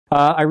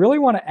I really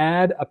want to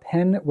add a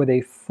pen with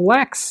a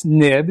flex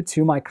nib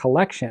to my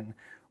collection.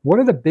 What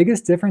are the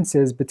biggest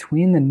differences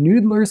between the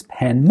Noodler's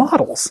pen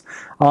models?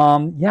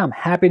 Yeah, I'm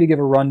happy to give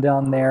a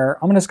rundown there.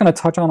 I'm just going to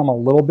touch on them a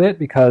little bit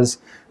because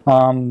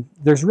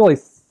there's really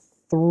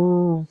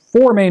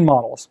four main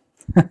models.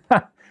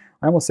 I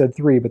almost said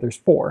three, but there's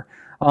four.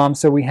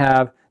 So we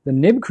have the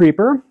Nib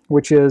Creeper,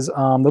 which is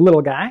the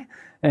little guy.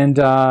 And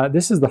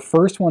this is the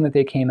first one that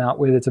they came out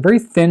with. It's a very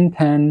thin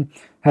pen,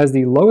 has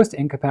the lowest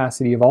ink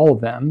capacity of all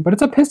of them, but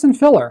it's a piston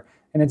filler,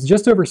 and it's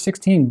just over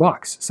 16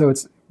 bucks. So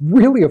it's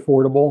really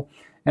affordable,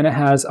 and it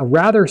has a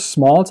rather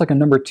small, it's like a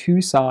number 2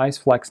 size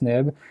flex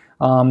nib.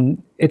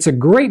 It's a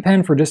great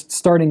pen for just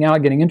starting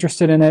out, getting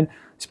interested in it,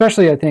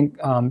 especially I think,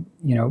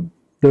 you know,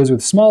 those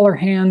with smaller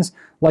hands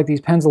like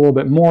these pens a little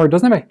bit more. It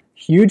doesn't have a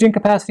huge ink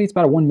capacity. It's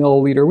about a 1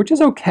 milliliter, which is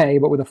okay,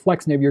 but with a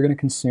flex nib, you're going to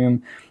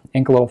consume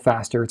ink a little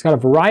faster. It's got a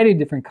variety of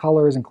different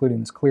colors, including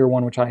this clear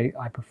one, which I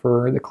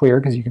prefer the clear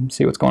because you can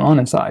see what's going on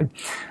inside.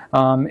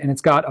 And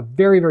it's got a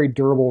very, very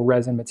durable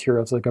resin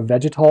material. It's like a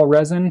vegetal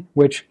resin,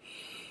 which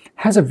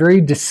has a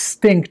very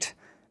distinct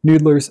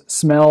Noodler's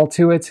smell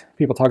to it.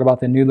 People talk about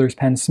the Noodler's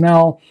pen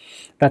smell.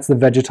 That's the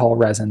vegetal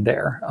resin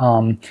there.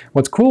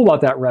 What's cool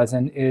about that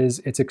resin is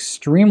it's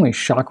extremely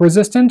shock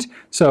resistant,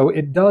 so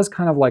it does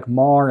kind of like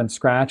mar and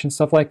scratch and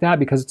stuff like that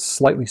because it's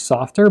slightly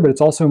softer, but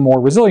it's also more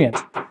resilient.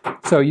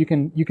 So you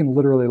can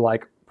literally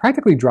like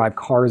practically drive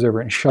cars over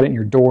it and shut it in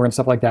your door and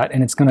stuff like that,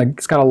 and it's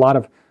got a lot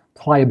of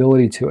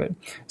pliability to it.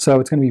 So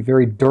it's going to be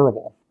very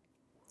durable.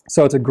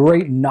 So it's a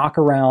great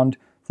knock-around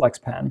flex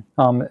pen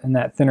in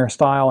that thinner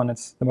style, and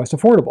it's the most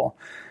affordable.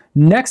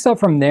 Next up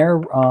from there,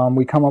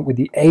 we come up with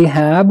the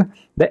Ahab.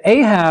 The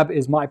Ahab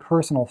is my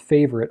personal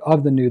favorite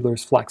of the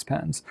Noodler's flex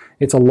pens.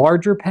 It's a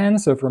larger pen,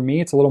 so for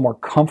me it's a little more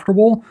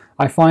comfortable.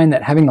 I find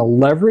that having the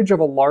leverage of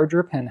a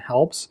larger pen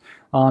helps.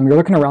 You're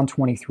looking around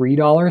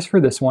 $23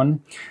 for this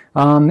one.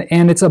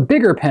 And it's a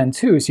bigger pen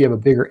too, so you have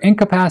a bigger ink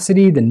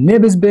capacity, the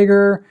nib is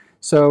bigger.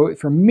 So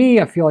for me,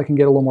 I feel I can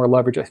get a little more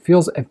leverage. It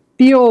feels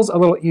a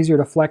little easier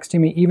to flex to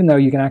me, even though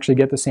you can actually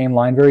get the same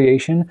line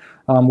variation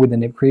with the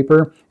Nib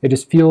Creeper. It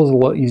just feels a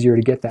little easier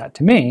to get that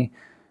to me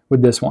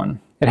with this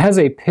one. It has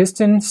a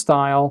piston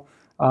style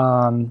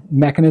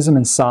mechanism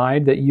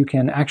inside that you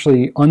can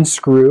actually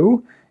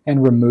unscrew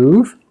and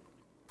remove,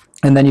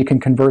 and then you can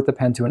convert the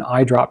pen to an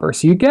eyedropper.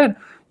 So you get,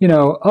 you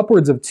know,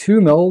 upwards of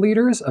 2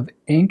 milliliters of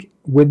ink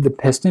with the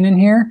piston in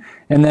here,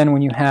 and then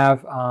when you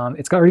have,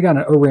 it's already got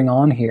an O-ring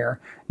on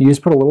here, you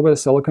just put a little bit of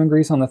silicone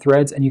grease on the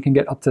threads and you can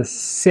get up to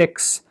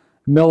 6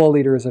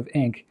 milliliters of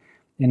ink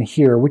in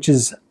here, which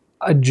is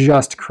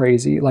just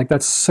crazy. Like,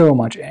 that's so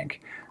much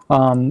ink.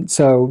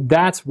 So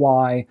that's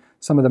why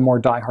some of the more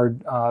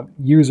diehard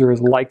users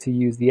like to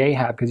use the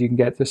Ahab, because you can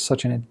get just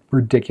such a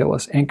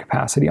ridiculous ink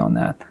capacity on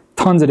that.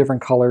 Tons of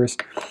different colors.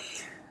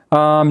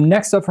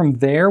 Next up from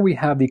there, we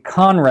have the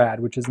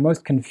Konrad, which is the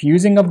most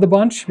confusing of the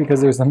bunch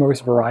because there's the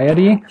most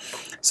variety.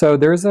 So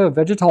there's a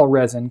vegetal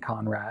resin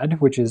Konrad,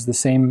 which is the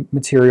same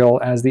material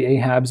as the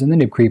Ahabs and the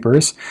Nib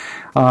Creepers,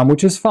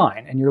 which is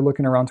fine, and you're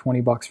looking around 20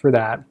 bucks for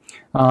that.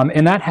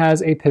 And that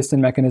has a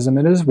piston mechanism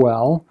in it as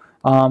well,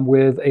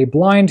 with a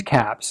blind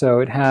cap. So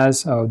it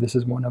has, oh, this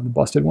is one of the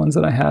busted ones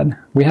that I had.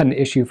 We had an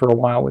issue for a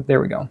while with, there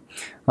we go.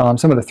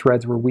 Some of the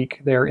threads were weak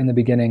there in the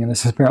beginning, and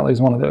this apparently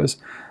is one of those.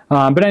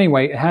 But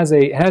anyway, it has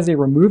a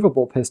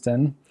removable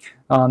piston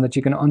that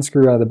you can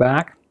unscrew out of the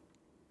back,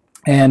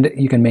 and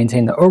you can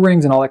maintain the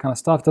O-rings and all that kind of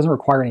stuff. It doesn't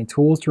require any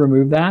tools to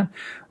remove that.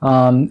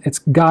 It's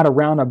got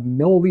around 1.5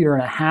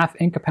 milliliter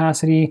ink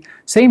capacity.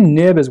 Same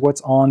nib as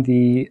what's on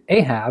the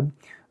Ahab.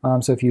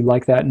 So if you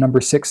like that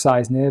number 6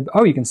 size nib,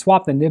 oh, you can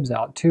swap the nibs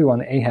out too on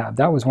the Ahab.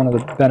 That was one of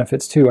the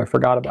benefits too I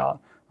forgot about.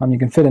 You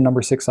can fit a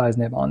number 6 size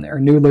nib on there.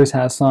 Noodler's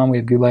has some. We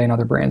have Goulet and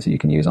other brands that you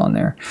can use on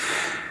there.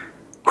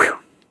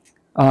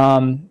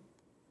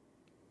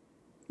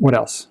 What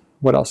else?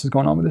 What else is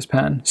going on with this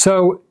pen?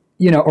 So,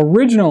 you know,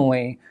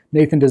 originally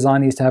Nathan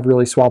designed these to have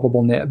really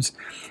swappable nibs.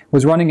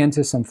 Was running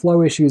into some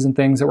flow issues and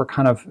things that were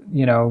kind of,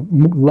 you know,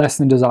 less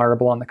than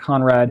desirable on the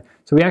Konrad.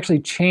 So we actually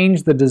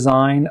changed the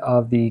design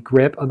of the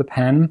grip of the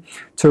pen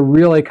to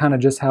really kind of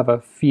just have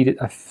a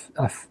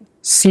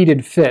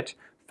seated fit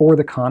for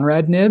the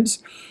Konrad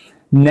nibs.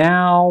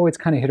 Now it's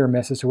kind of hit or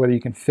miss as to whether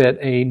you can fit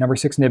a number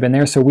 6 nib in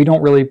there, so we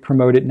don't really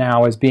promote it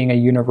now as being a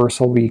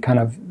universally kind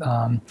of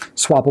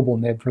swappable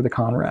nib for the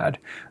Konrad.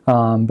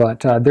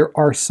 But there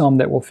are some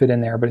that will fit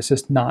in there, but it's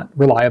just not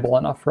reliable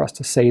enough for us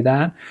to say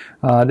that,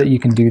 that you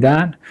can do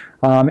that.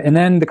 And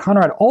then the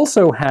Konrad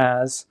also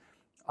has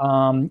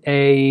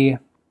a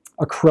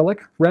acrylic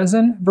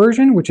resin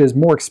version, which is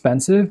more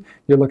expensive.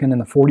 You're looking in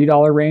the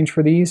 $40 range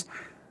for these.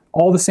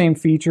 All the same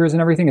features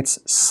and everything. It's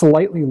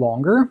slightly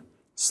longer,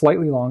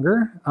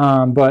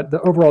 but the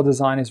overall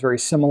design is very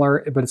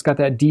similar, but it's got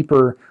that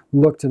deeper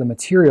look to the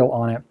material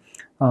on it.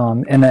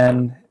 And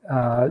then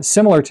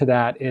similar to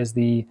that is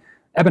the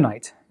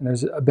ebonite. And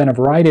there's been a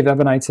variety of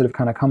ebonites that have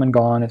kind of come and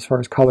gone as far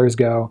as colors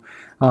go.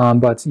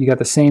 But you got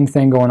the same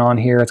thing going on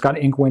here. It's got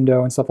ink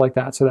window and stuff like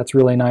that, so that's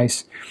really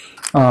nice.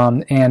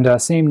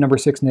 And same number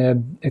 6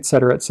 nib, et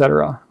cetera,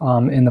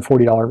 in the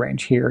 $40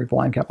 range here.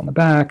 Blind cap on the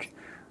back,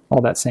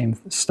 all that same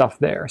stuff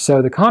there.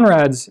 So the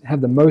Konrads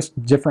have the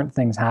most different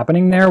things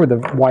happening there with the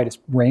widest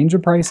range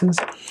of prices.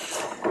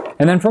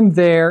 And then from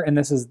there, and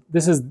this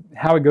is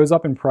how it goes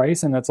up in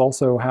price, and that's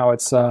also how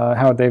it's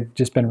how they've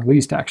just been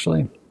released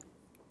actually.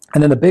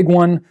 And then the big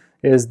one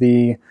is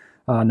the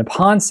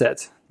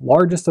Neponset,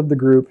 largest of the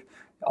group.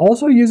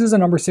 Also uses a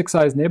number 6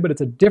 size nib, but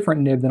it's a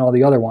different nib than all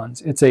the other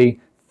ones. It's a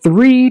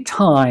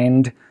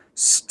 3-tined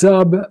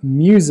stub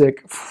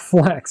music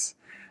flex.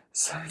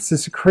 So it's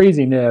this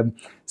crazy nib.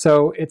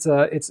 So it's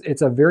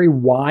a very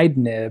wide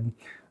nib,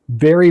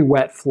 very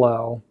wet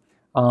flow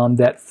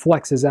that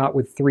flexes out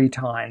with 3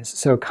 tines.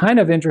 So kind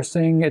of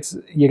interesting.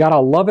 You gotta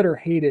love it or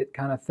hate it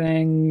kind of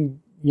thing.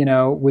 You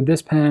know, with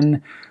this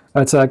pen,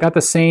 it's got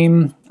the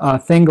same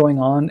thing going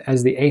on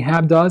as the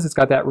Ahab does. It's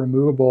got that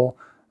removable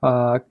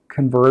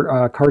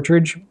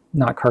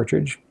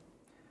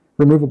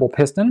removable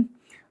piston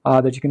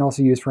that you can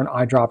also use for an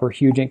eyedropper.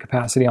 Huge ink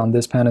capacity on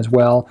this pen as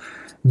well.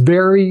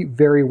 Very,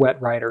 very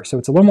wet writer. So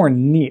it's a little more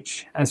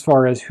niche as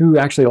far as who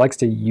actually likes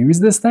to use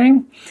this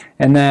thing.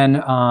 And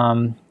then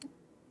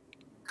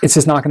it's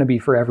just not going to be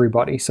for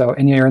everybody. So,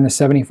 and you're in the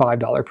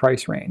 $75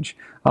 price range.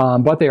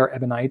 But they are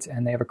ebonite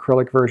and they have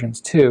acrylic versions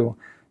too.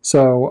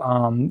 So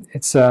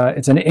it's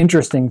an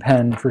interesting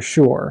pen for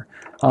sure.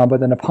 But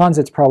the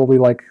Neponset's probably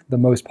like the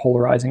most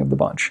polarizing of the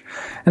bunch.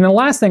 And the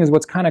last thing is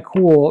what's kind of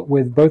cool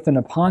with both the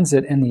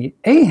Neponset and the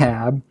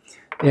Ahab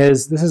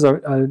is this is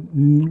a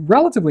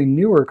relatively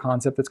newer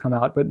concept that's come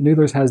out, but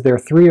Noodler's has their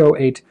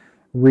 308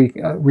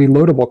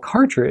 reloadable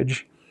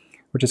cartridge,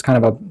 which is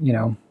kind of a, you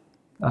know,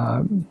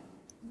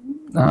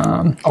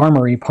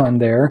 armory pun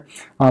there.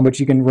 But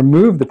you can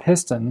remove the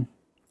piston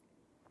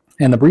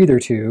and the breather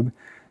tube,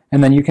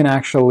 and then you can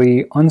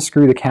actually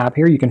unscrew the cap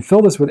here. You can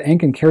fill this with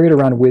ink and carry it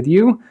around with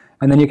you,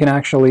 and then you can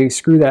actually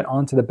screw that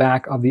onto the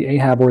back of the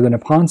Ahab or the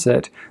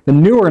Neponset. The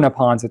newer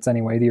Neponsets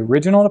anyway, the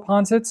original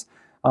Neponsets,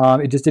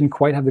 it just didn't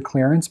quite have the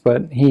clearance,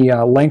 but he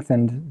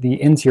lengthened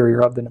the interior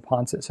of the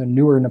Neponset. So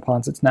newer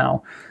Neponsets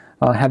now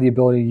have the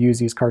ability to use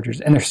these cartridges,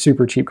 and they're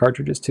super cheap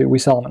cartridges too. We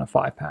sell them in a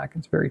 5-pack.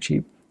 It's very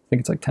cheap. I think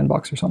it's like $10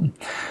 or something.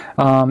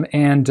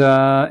 And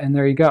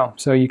there you go.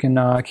 So you can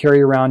carry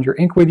around your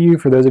ink with you.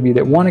 For those of you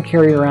that want to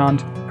carry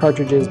around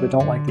cartridges but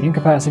don't like the ink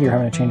capacity or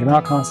having to change them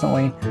out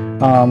constantly,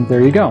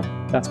 there you go.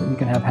 That's what you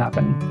can have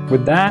happen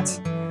with that.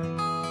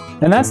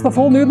 And that's the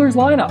full Noodler's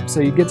lineup. So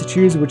you get to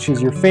choose which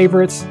is your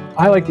favorites.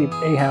 I like the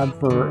Ahab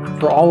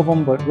for all of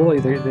them, but really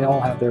they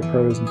all have their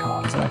pros and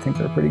cons, and I think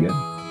they're pretty good.